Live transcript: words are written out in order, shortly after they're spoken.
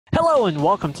Hello and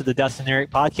welcome to the Dustin Eric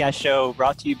Podcast Show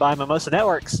brought to you by Mimosa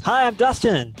Networks. Hi, I'm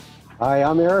Dustin. Hi,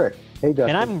 I'm Eric. Hey,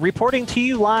 Dustin. And I'm reporting to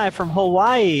you live from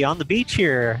Hawaii on the beach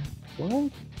here. What?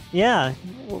 Yeah.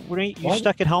 You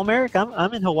stuck at home, Eric?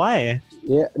 I'm in Hawaii.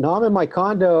 Yeah, no, I'm in my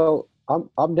condo.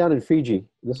 I'm down in Fiji.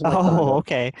 This is my condo.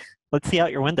 Okay. Let's see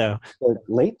out your window.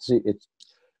 There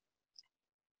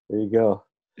you go.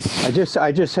 I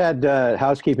just had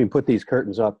housekeeping put these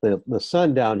curtains up. The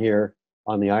sun down here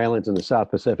on the islands in the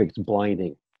South Pacific is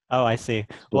blinding. Oh, I see.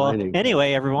 Well,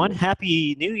 anyway, everyone,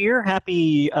 Happy New Year.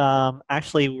 Happy,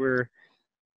 actually, we're,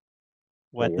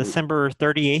 December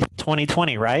 38th,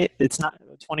 2020, right? It's not,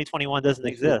 2021 doesn't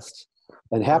exist.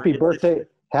 And happy birthday,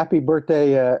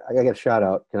 I got a shout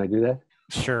out. Can I do that?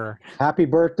 Sure. Happy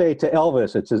birthday to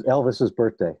Elvis. It's Elvis's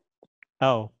birthday.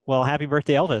 Oh, well, happy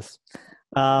birthday, Elvis.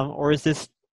 Or is this,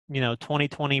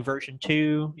 2020 version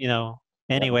 2,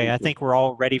 Anyway, I think we're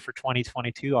all ready for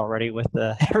 2022 already with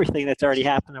everything that's already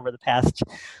happened over the past,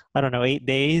 8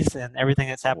 days and everything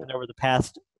that's happened over the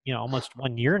past, almost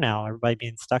 1 year now. Everybody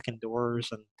being stuck indoors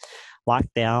and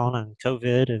locked down and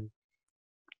COVID and,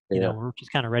 we're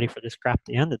just kind of ready for this crap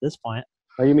to end at this point.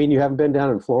 Oh, you mean you haven't been down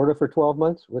in Florida for 12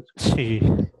 months?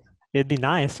 It'd be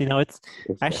nice. It's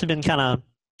actually been kind of,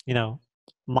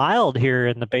 mild here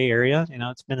in the Bay Area.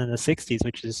 It's been in the 60s,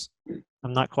 which is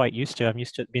I'm not quite used to. I'm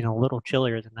used to it being a little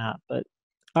chillier than that. But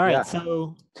all right,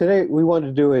 so today we wanted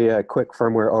to do a quick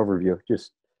firmware overview.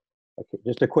 Just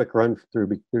a quick run through.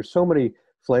 There's so many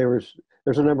flavors.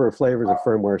 There's a number of flavors of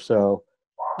firmware. So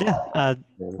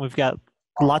we've got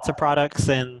lots of products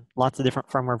and lots of different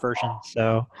firmware versions.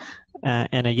 So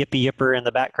and a yippee yipper in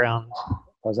the background.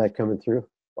 How's that coming through?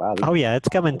 Wow. Oh yeah, it's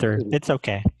coming through. It's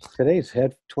okay. Today's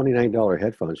 $29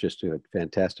 headphones just do a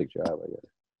fantastic job.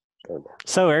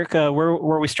 So Eric, where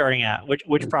are we starting at?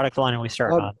 Which product line are we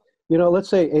starting on? Let's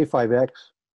say A5X.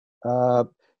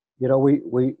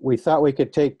 We thought we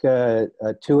could take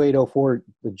 2804,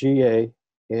 the GA,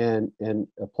 and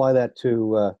apply that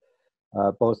to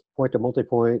both point to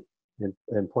multipoint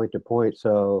and point to point.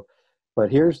 So,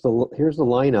 but here's the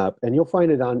lineup, and you'll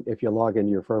find it on if you log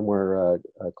into your firmware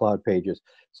cloud pages.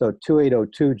 So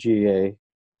 2802 GA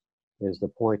is the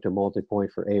point to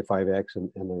multipoint for A5X and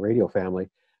the radio family.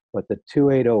 But the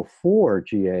 2804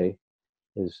 GA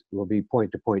will be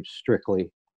point-to-point strictly,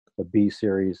 the B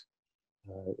series,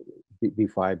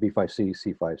 B5, B5C,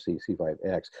 C5C,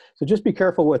 C5X. So just be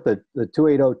careful with the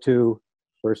 2802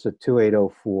 versus the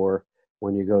 2804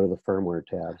 when you go to the firmware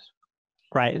tabs.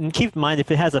 Right, and keep in mind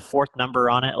if it has a fourth number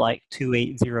on it, like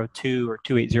 2802 or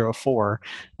 2804,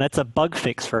 that's a bug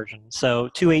fix version. So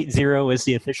 280 is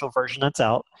the official version that's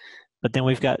out, but then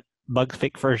we've got bug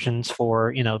fix versions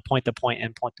for point to point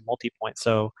and point to multipoint.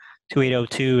 So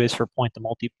 2802 is for point to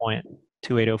multipoint,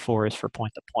 2804 is for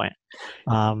point to point.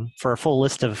 For a full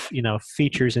list of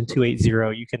features in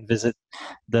 280, you can visit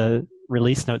the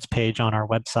release notes page on our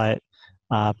website.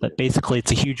 But basically,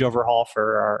 it's a huge overhaul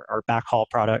for our backhaul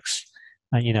products.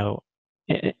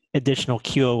 Additional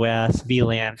QoS,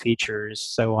 VLAN features,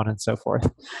 so on and so forth.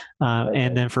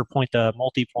 And then for point to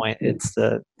multipoint, it's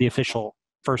the official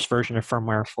first version of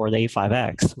firmware for the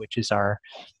A5X, which is our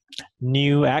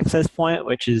new access point,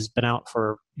 which has been out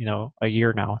for a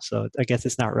year now. So I guess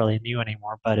it's not really new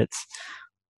anymore, but it's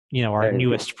our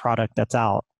newest product that's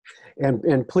out.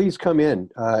 And please come in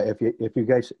if you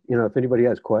guys if anybody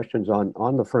has questions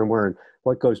on the firmware and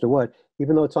what goes to what.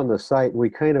 Even though it's on the site, we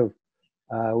kind of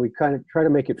try to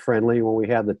make it friendly when we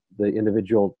have the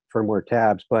individual firmware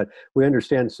tabs, but we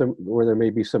understand where there may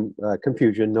be some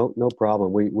confusion. No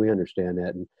problem. We understand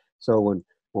that. And so when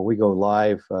we go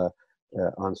live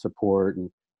on support and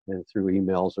through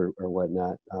emails or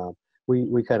whatnot,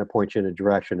 we kind of point you in a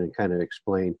direction and kind of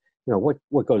explain,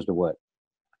 what goes to what.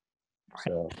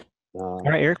 So, all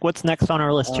right, Eric, what's next on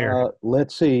our list here?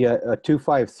 Let's see, a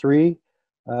 253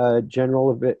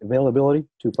 general availability,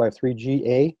 253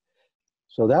 GA.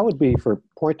 So that would be for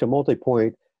point to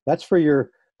multipoint. That's for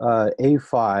your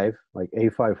A5, like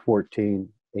A514,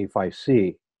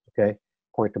 A5C, okay?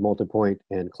 Point to multipoint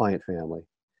and client family.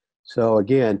 So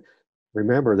again,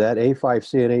 remember that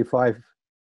A5C and A5,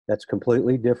 that's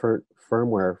completely different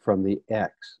firmware from the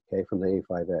X, okay, from the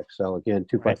A5X. So again,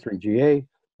 253 GA,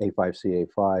 A5C,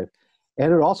 A5.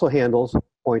 And it also handles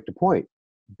point to point,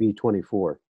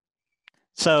 B24.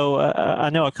 So I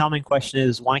know a common question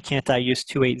is, why can't I use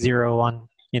 280 on,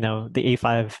 the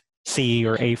A5C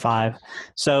or A5?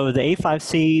 So the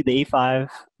A5C, the A5,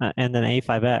 and then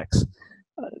A5X,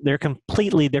 they're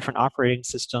completely different operating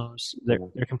systems.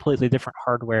 They're completely different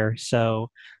hardware. So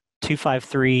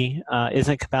 253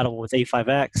 isn't compatible with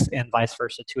A5X, and vice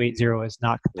versa. 280 is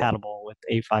not compatible with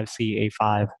A5C,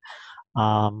 A5.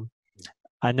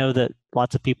 I know that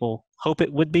lots of people hope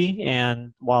it would be,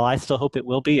 and while I still hope it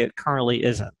will be, it currently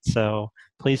isn't. So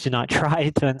please do not try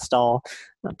to install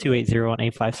 280 on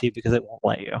A5C because it won't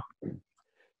let you.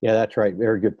 Yeah, that's right.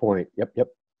 Very good point. Yep, yep.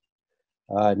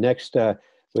 Next,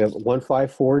 we have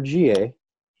 154GA,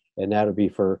 and that'll be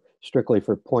for strictly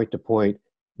for point-to-point.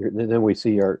 Then we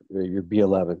see your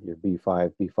B11, your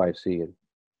B5, B5C, and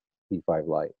B5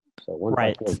 Lite. So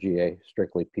 154GA,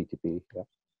 strictly P2P. Yep.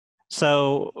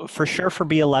 So for sure for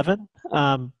B11,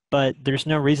 but there's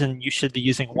no reason you should be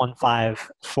using 1.5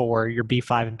 for your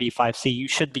B5 and B5C. You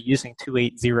should be using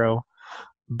 280,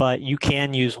 but you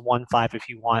can use 1.5 if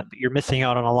you want. But you're missing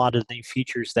out on a lot of the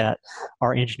features that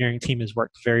our engineering team has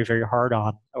worked very, very hard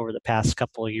on over the past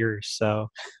couple of years. So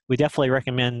we definitely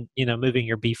recommend moving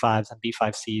your B5s and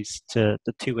B5Cs to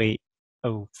the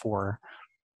 2804.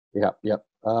 Yep, yep.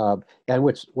 And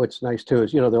what's nice too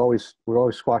is we're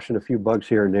always squashing a few bugs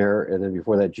here and there, and then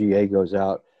before that GA goes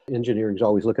out, engineering's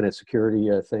always looking at security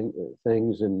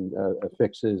things and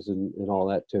fixes and all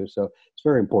that too. So it's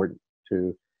very important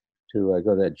to go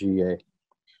to that GA.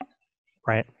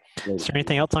 Right. Is there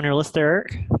anything else on your list there,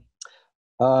 Eric?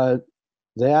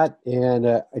 That and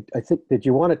I think, did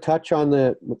you want to touch on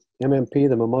the MMP,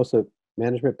 the Mimosa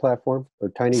management platform, or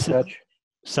Tiny Touch?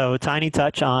 So Tiny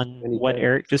Touch on what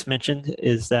Eric just mentioned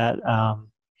is that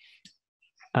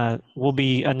we'll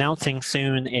be announcing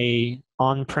soon a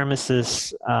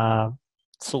on-premises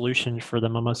solution for the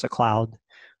Mimosa Cloud.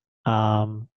 I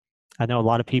know a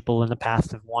lot of people in the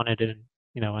past have wanted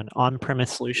an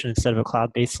on-premise solution instead of a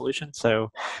cloud-based solution. So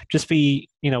just be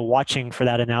watching for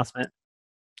that announcement.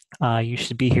 You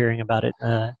should be hearing about it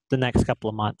the next couple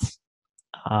of months.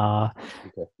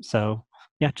 Okay. So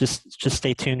yeah, just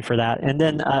stay tuned for that. And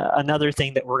then another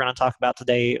thing that we're going to talk about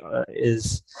today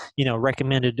is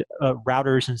recommended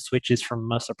routers and switches from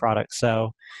Mimosa products.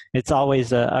 So it's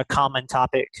always a common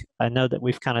topic. I know that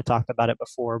we've kind of talked about it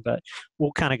before, but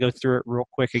we'll kind of go through it real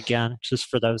quick again, just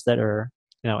for those that are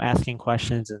asking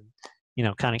questions and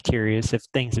kind of curious if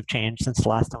things have changed since the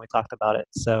last time we talked about it.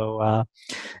 So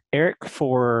Eric,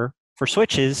 for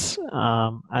switches,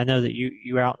 I know that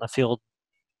you are out in the field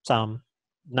some,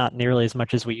 not nearly as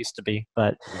much as we used to be,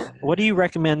 but what do you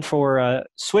recommend for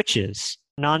switches,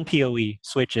 non-PoE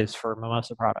switches for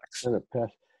Mimosa products?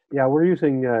 Yeah, we're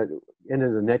using into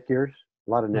the Netgears,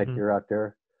 a lot of Netgear out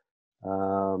there.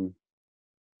 And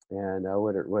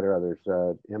what are others?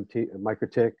 MT,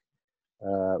 MikroTik.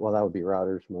 Well, that would be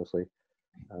routers mostly.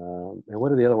 And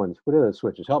what are the other ones? What are the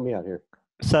switches? Help me out here.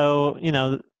 So,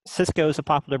 Cisco is a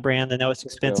popular brand. I know it's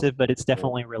expensive, but it's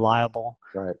definitely reliable.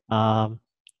 Right.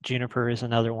 Juniper is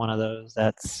another one of those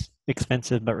that's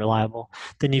expensive but reliable.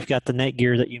 Then you've got the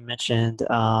Netgear that you mentioned.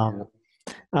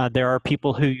 There are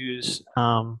people who use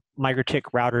MikroTik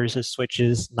routers as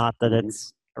switches, not that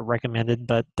it's recommended,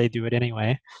 but they do it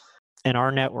anyway. In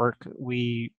our network,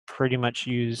 we pretty much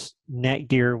use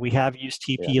Netgear. We have used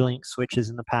TP-Link switches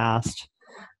in the past,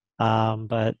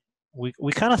 but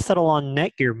we kind of settle on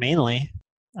Netgear mainly.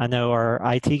 I know our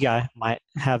IT guy might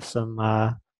have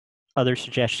some other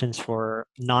suggestions for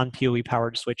non-PoE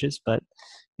powered switches, but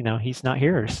he's not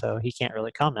here, so he can't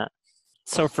really comment.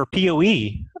 So for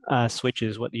PoE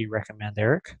switches, what do you recommend,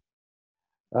 Eric?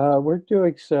 We're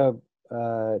doing some.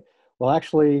 Well,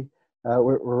 actually,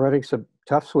 we're running some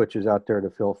tough switches out there to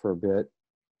fill for a bit.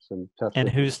 Some tough. And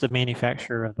switches. Who's the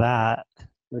manufacturer of that?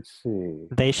 Let's see.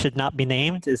 They should not be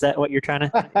named. Is that what you're trying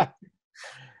to?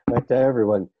 But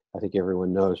everyone, I think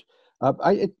everyone knows.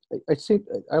 I see.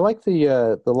 I like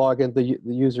the login, the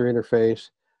user interface.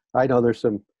 I know there's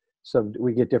some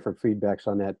we get different feedbacks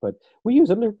on that, but we use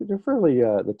them. They're fairly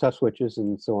the tough switches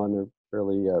and so on. They're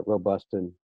fairly robust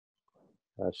and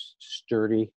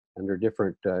sturdy under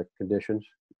different conditions.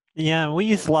 Yeah, we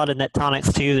use a lot of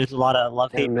Tonics too. There's a lot of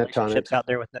love-hate relationships out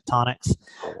there with Tonics,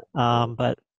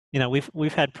 but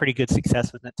we've had pretty good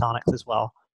success with Tonics as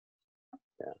well.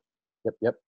 Yeah.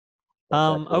 Yep.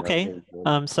 Okay.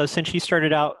 So since you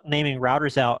started out naming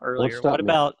routers out earlier, what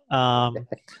about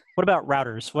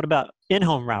routers? What about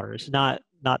in-home routers, not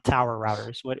tower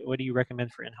routers? What do you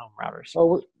recommend for in-home routers?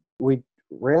 Oh, we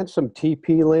ran some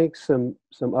TP links, some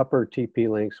upper TP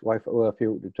links. Wi-Fi. Well, if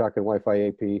you're talking Wi-Fi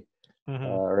AP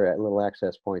or little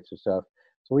access points and stuff,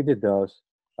 so we did those.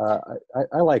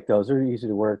 I like those. They're easy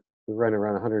to work. We run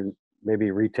around 100,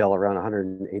 maybe retail around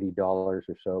 $180 or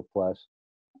so plus.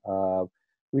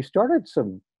 We started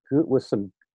doing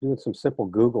some simple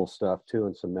Google stuff too,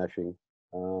 and some meshing.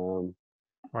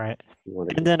 Right.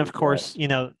 And then of course,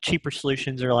 cheaper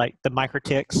solutions are like the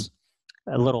MikroTiks,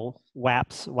 little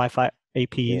WAPs, Wi-Fi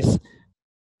APs.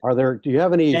 Are there? Do you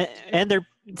have any? And they're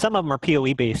some of them are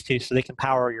PoE based too, so they can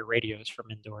power your radios from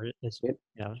indoors. Do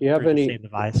you have Through the same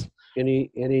device. any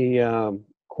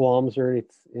qualms or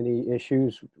any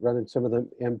issues running some of the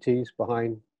MTs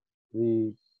behind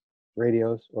the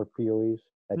radios or PoEs?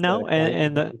 No,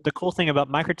 and the cool thing about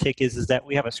MikroTik is that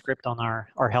we have a script on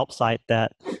our help site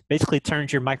that basically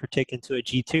turns your MikroTik into a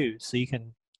G2, so you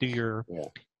can do your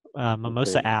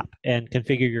Mimosa app and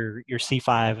configure your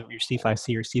C5, your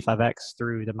C5C or C5X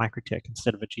through the MikroTik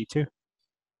instead of a G2.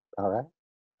 All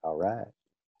right.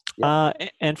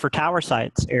 Yep. And for tower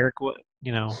sites, Eric, what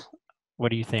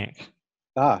do you think?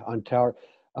 On tower,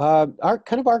 our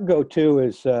go-to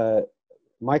is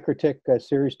MikroTik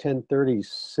Series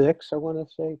 1036. I want to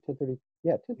say 1030.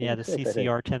 Yeah, 1036. Yeah, the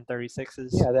CCR 1036s.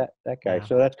 Yeah, that guy. Yeah.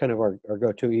 So that's kind of our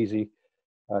go-to, easy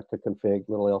to config,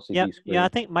 little LCD screen. Yeah, I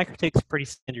think MikroTik's pretty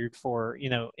standard for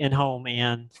in-home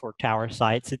and for tower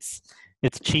sites.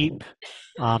 It's cheap,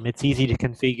 it's easy to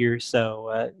configure,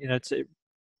 so it's a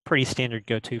pretty standard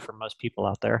go-to for most people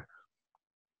out there.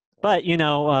 But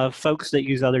folks that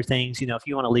use other things, if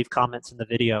you want to leave comments in the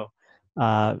video,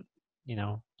 that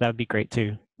would be great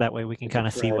too. That way we can kind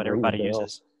of see what everybody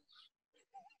uses.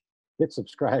 Hit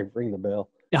subscribe, ring the bell.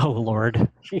 Oh Lord,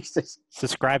 Jesus!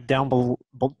 Subscribe down below.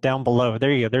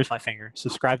 There you go. There's my finger.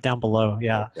 Subscribe down below.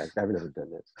 Yeah. I've never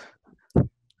done this.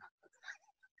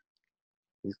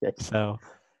 These guys. So,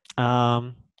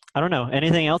 I don't know.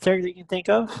 Anything else, Eric, that you can think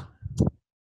of?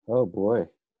 Oh boy.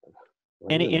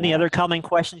 Any other common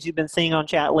questions you've been seeing on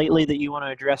chat lately that you want to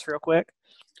address real quick?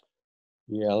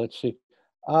 Yeah, let's see.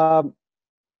 I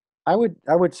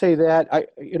would say that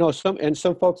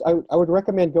some folks I would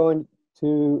recommend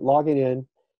logging in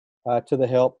to the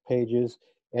help pages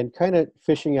and kind of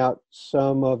fishing out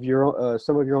some of your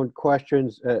own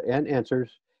questions and answers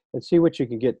and see what you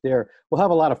can get there. We'll have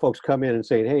a lot of folks come in and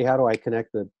say, hey, how do I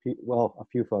connect a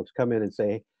few folks come in and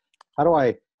say, how do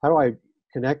I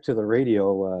connect to the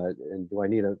radio and do I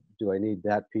need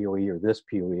that PoE or this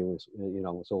PoE?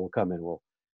 So we'll come in, we'll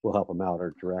help them out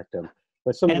or direct them.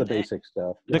 But some of the basic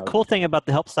stuff. The cool thing about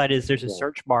the help site is there's a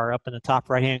search bar up in the top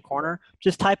right-hand corner.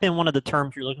 Just type in one of the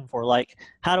terms you're looking for, like,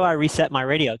 how do I reset my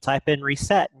radio? Type in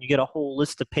reset, and you get a whole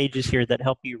list of pages here that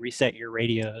help you reset your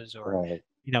radios. Or,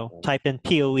 type in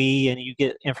PoE, and you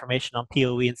get information on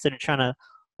PoE instead of trying to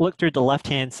look through the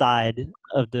left-hand side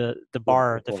of the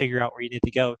bar to figure out where you need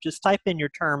to go. Just type in your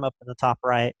term up in the top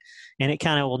right, and it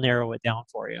kind of will narrow it down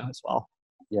for you as well.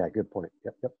 Yeah, good point.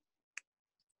 Yep.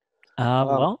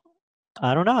 Well,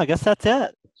 I don't know. I guess that's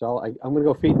it. So I'm going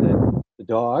to go feed the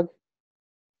dog.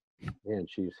 Man,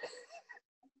 she's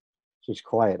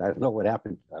quiet. I don't know what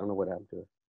happened to her.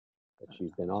 But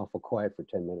she's been awful quiet for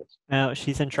 10 minutes. No,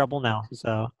 she's in trouble now.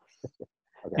 So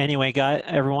okay. Anyway,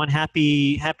 everyone,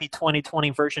 happy 2020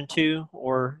 version 2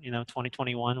 or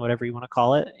 2021, whatever you want to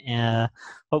call it. And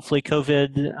hopefully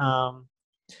COVID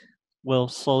will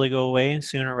slowly go away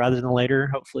sooner rather than later.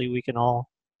 Hopefully we can all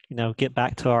get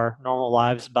back to our normal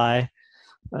lives by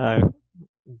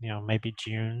maybe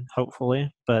June,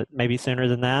 hopefully, but maybe sooner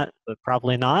than that, but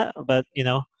probably not. But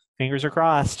fingers are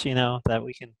crossed, that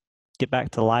we can get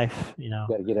back to life.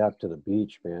 Got to get out to the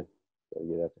beach, man.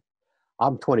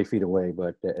 I'm 20 feet away,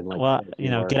 but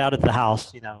get out of the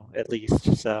house, at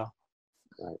least. So.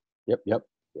 Right. Yep.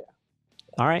 Yeah.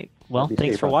 All right. Well,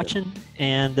 thanks for watching,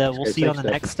 and we'll see you on the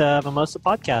next Mimosa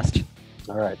podcast.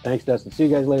 All right. Thanks, Dustin. See you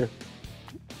guys later.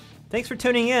 Thanks for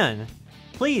tuning in.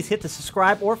 Please hit the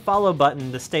subscribe or follow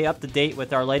button to stay up to date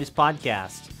with our latest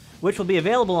podcast, which will be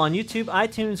available on YouTube,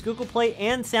 iTunes, Google Play,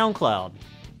 and SoundCloud.